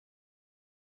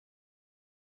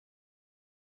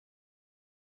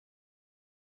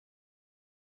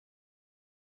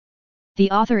The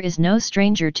author is no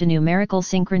stranger to numerical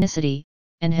synchronicity,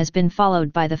 and has been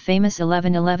followed by the famous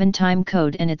 1111 time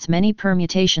code and its many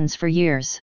permutations for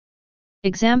years.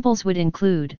 Examples would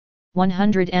include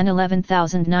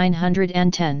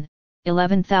 111,910,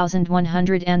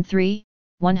 11,103,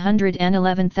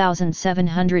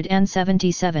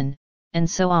 111,777, and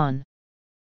so on.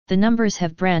 The numbers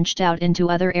have branched out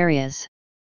into other areas.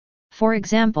 For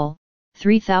example,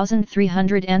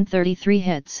 3,333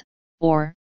 hits,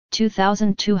 or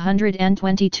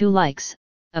 2,222 likes,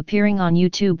 appearing on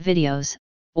YouTube videos,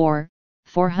 or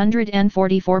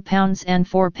 444 pounds and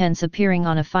 4 pence appearing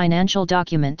on a financial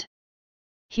document.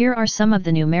 Here are some of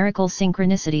the numerical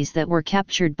synchronicities that were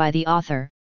captured by the author,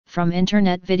 from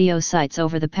internet video sites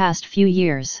over the past few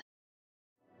years.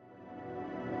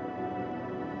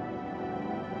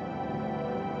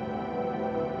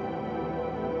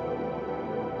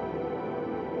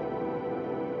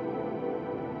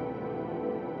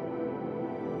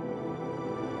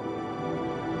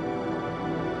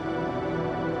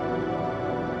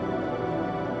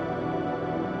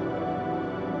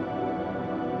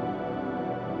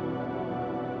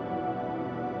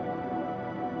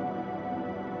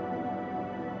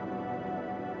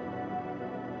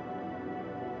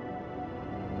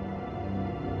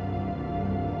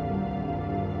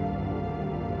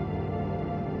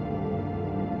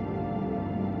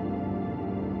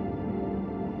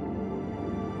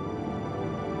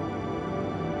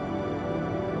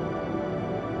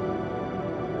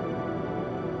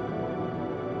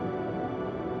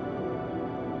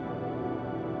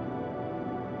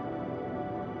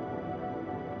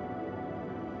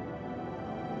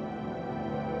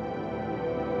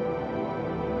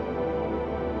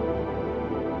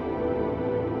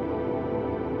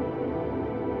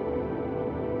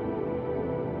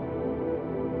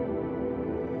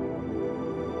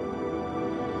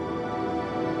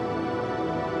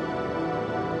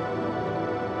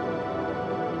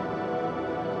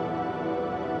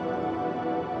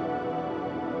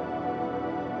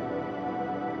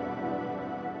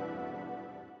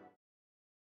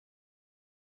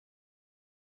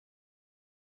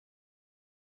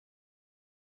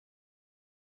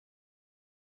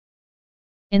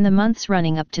 In the months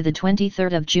running up to the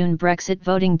 23rd of June Brexit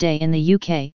voting day in the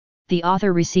UK, the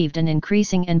author received an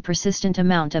increasing and persistent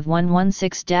amount of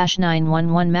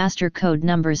 116-911 master code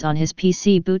numbers on his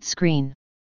PC boot screen.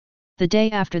 The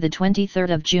day after the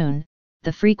 23rd of June,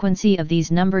 the frequency of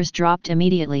these numbers dropped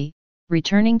immediately,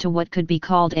 returning to what could be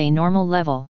called a normal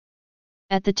level.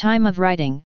 At the time of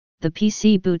writing, the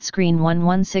PC boot screen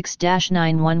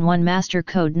 116-911 master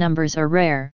code numbers are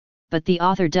rare, but the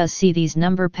author does see these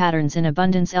number patterns in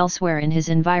abundance elsewhere in his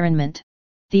environment.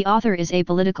 The author is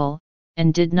apolitical,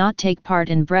 and did not take part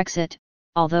in Brexit,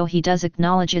 although he does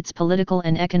acknowledge its political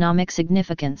and economic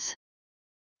significance.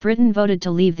 Britain voted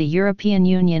to leave the European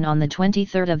Union on the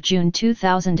 23rd of June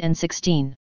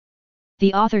 2016.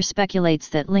 The author speculates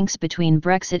that links between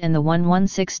Brexit and the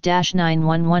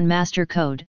 116-911 master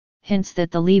code, hints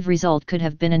that the leave result could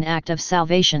have been an act of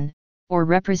salvation, or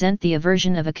represent the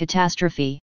aversion of a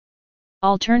catastrophe.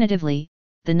 Alternatively,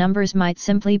 the numbers might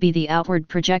simply be the outward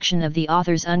projection of the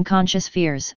author's unconscious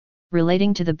fears,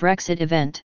 relating to the Brexit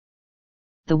event.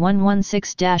 The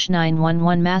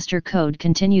 116-911 master code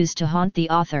continues to haunt the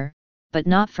author, but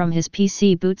not from his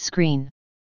PC boot screen.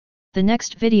 The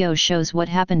next video shows what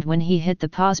happened when he hit the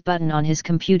pause button on his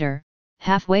computer,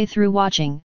 halfway through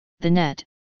watching the net,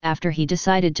 after he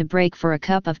decided to break for a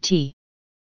cup of tea.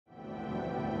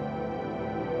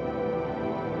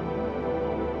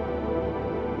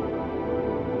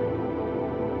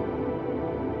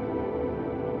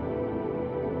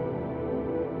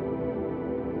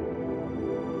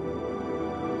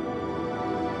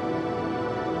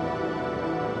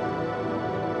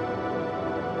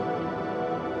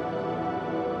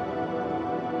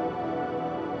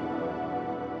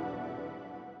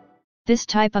 This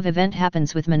type of event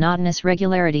happens with monotonous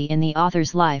regularity in the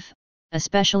author's life,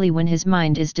 especially when his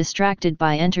mind is distracted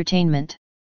by entertainment.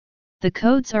 The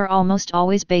codes are almost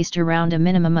always based around a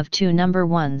minimum of 2 number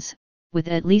ones, with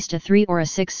at least a 3 or a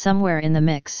 6 somewhere in the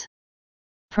mix.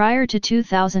 Prior to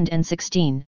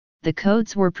 2016, the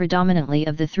codes were predominantly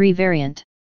of the 3 variant.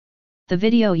 The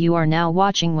video you are now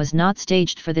watching was not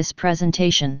staged for this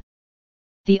presentation.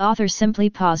 The author simply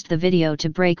paused the video to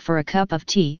break for a cup of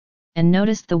tea, and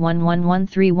noticed the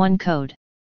 11131 code.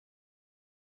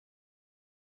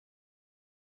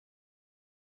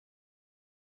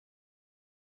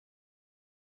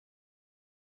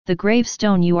 The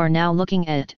gravestone you are now looking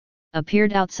at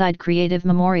appeared outside Creative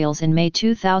Memorials in May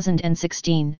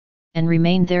 2016, and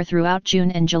remained there throughout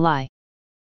June and July.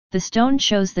 The stone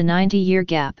shows the 90-year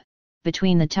gap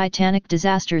between the Titanic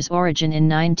disaster's origin in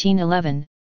 1911,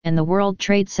 and the World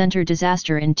Trade Center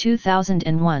disaster in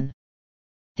 2001.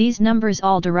 These numbers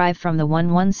all derive from the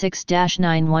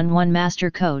 116-911 master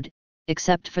code,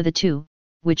 except for the 2,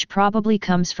 which probably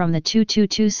comes from the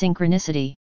 222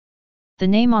 synchronicity. The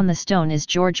name on the stone is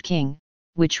George King,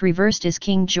 which reversed is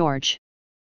King George.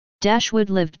 Dashwood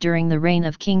lived during the reign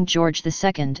of King George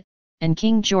II, and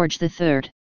King George III.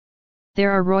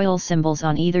 There are royal symbols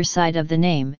on either side of the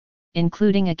name,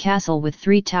 including a castle with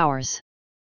 3 towers.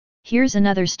 Here's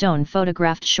another stone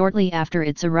photographed shortly after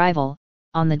its arrival,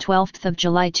 on the 12th of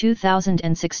July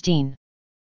 2016.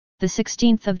 The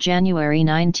 16th of January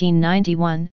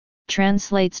 1991,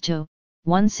 translates to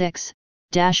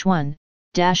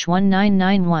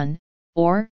 16-1-1991,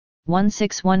 or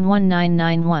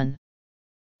 16119991.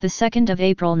 The 2nd of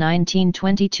April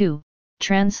 1922,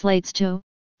 translates to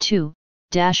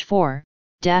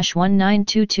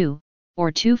 2-4-1922,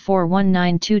 or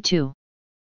 241922.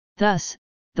 Thus,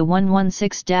 the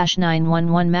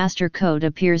 116-911 master code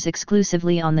appears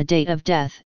exclusively on the date of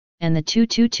death, and the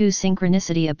 222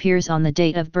 synchronicity appears on the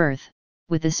date of birth,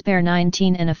 with a spare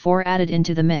 19 and a 4 added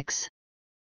into the mix.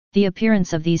 The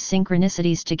appearance of these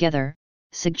synchronicities together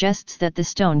suggests that the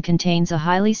stone contains a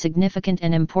highly significant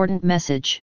and important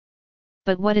message.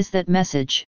 But what is that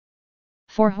message?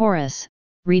 For Horus,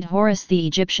 read Horus, the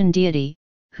Egyptian deity,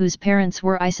 whose parents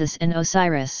were Isis and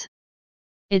Osiris.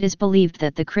 It is believed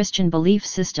that the Christian belief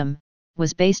system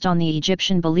was based on the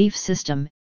Egyptian belief system,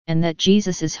 and that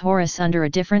Jesus is Horus under a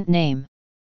different name.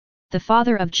 The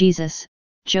father of Jesus,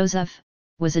 Joseph,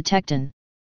 was a tekton.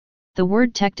 The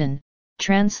word tekton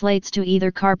translates to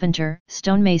either carpenter,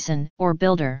 stonemason, or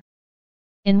builder.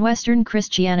 In Western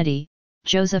Christianity,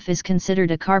 Joseph is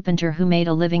considered a carpenter who made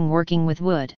a living working with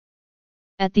wood.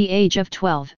 At the age of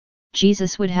 12,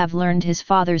 Jesus would have learned his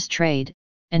father's trade,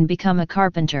 and become a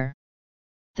carpenter.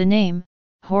 The name,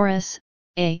 Horus,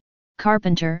 a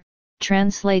carpenter,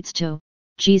 translates to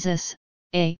Jesus,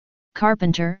 a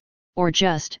carpenter, or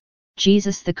just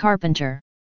Jesus the carpenter.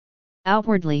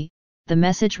 Outwardly, the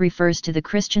message refers to the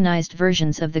Christianized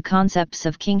versions of the concepts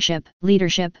of kingship,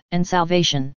 leadership, and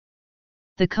salvation.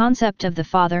 The concept of the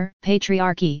father,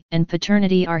 patriarchy, and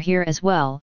paternity are here as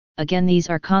well. Again, these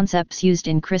are concepts used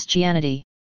in Christianity.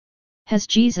 Has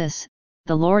Jesus,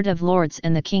 the Lord of Lords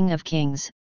and the King of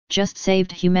Kings, just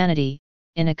saved humanity,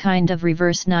 in a kind of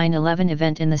reverse 9/11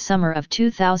 event in the summer of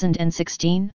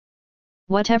 2016?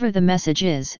 Whatever the message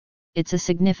is, it's a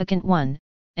significant one,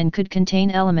 and could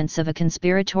contain elements of a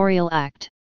conspiratorial act.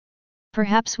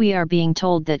 Perhaps we are being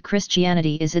told that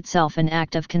Christianity is itself an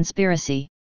act of conspiracy.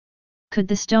 Could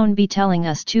the stone be telling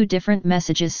us 2 different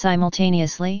messages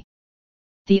simultaneously?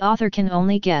 The author can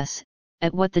only guess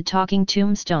at what the talking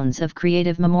tombstones of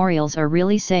creative memorials are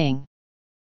really saying.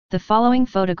 The following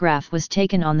photograph was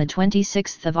taken on the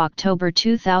 26th of October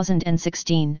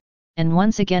 2016, and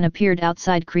once again appeared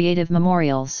outside creative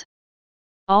memorials.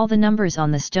 All the numbers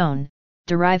on the stone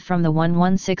derive from the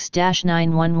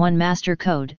 116-911 master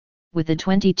code, with the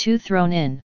 22 thrown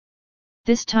in.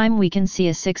 This time we can see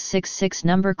a 666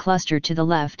 number cluster to the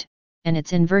left, and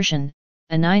its inversion,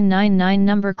 a 999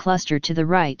 number cluster to the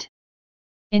right.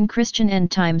 In Christian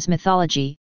end times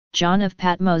mythology, John of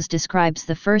Patmos describes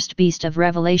the first beast of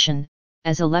Revelation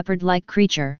as a leopard-like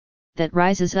creature that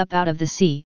rises up out of the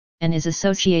sea, and is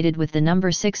associated with the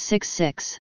number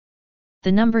 666.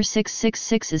 The number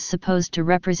 666 is supposed to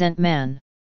represent man.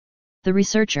 The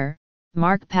researcher,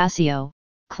 Mark Passio,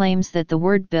 claims that the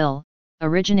word Bil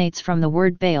originates from the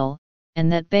word Baal,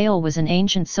 and that Baal was an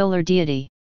ancient solar deity.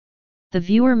 The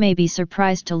viewer may be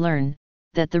surprised to learn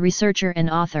that the researcher and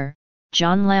author,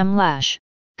 John Lamb Lash,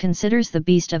 considers the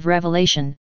beast of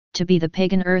Revelation to be the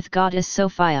pagan earth goddess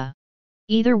Sophia.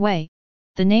 Either way,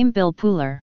 the name Bil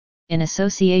Pular, in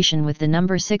association with the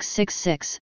number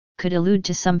 666, could allude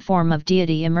to some form of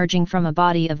deity emerging from a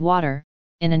body of water,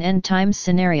 in an end times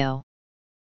scenario.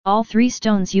 All 3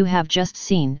 stones you have just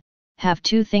seen have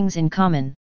 2 things in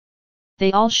common.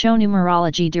 They all show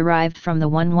numerology derived from the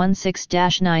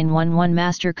 116-911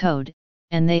 master code,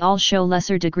 and they all show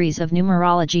lesser degrees of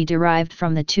numerology derived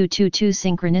from the 222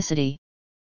 synchronicity.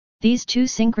 These 2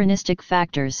 synchronistic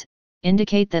factors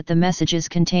indicate that the messages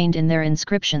contained in their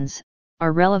inscriptions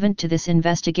are relevant to this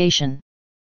investigation.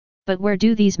 But where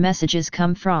do these messages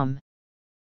come from?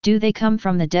 Do they come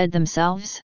from the dead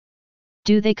themselves?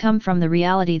 Do they come from the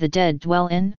reality the dead dwell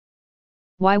in?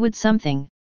 Why would something,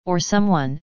 or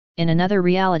someone, in another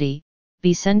reality,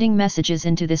 be sending messages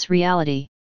into this reality?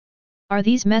 Are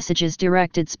these messages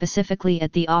directed specifically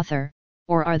at the author,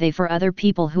 or are they for other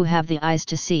people who have the eyes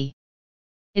to see?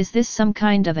 Is this some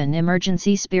kind of an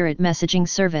emergency spirit messaging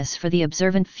service for the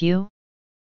observant few?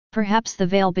 Perhaps the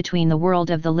veil between the world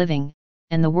of the living,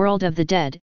 and the world of the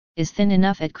dead, is thin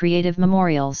enough at creative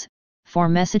memorials, for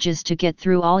messages to get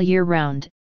through all year round,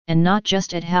 and not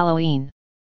just at Halloween.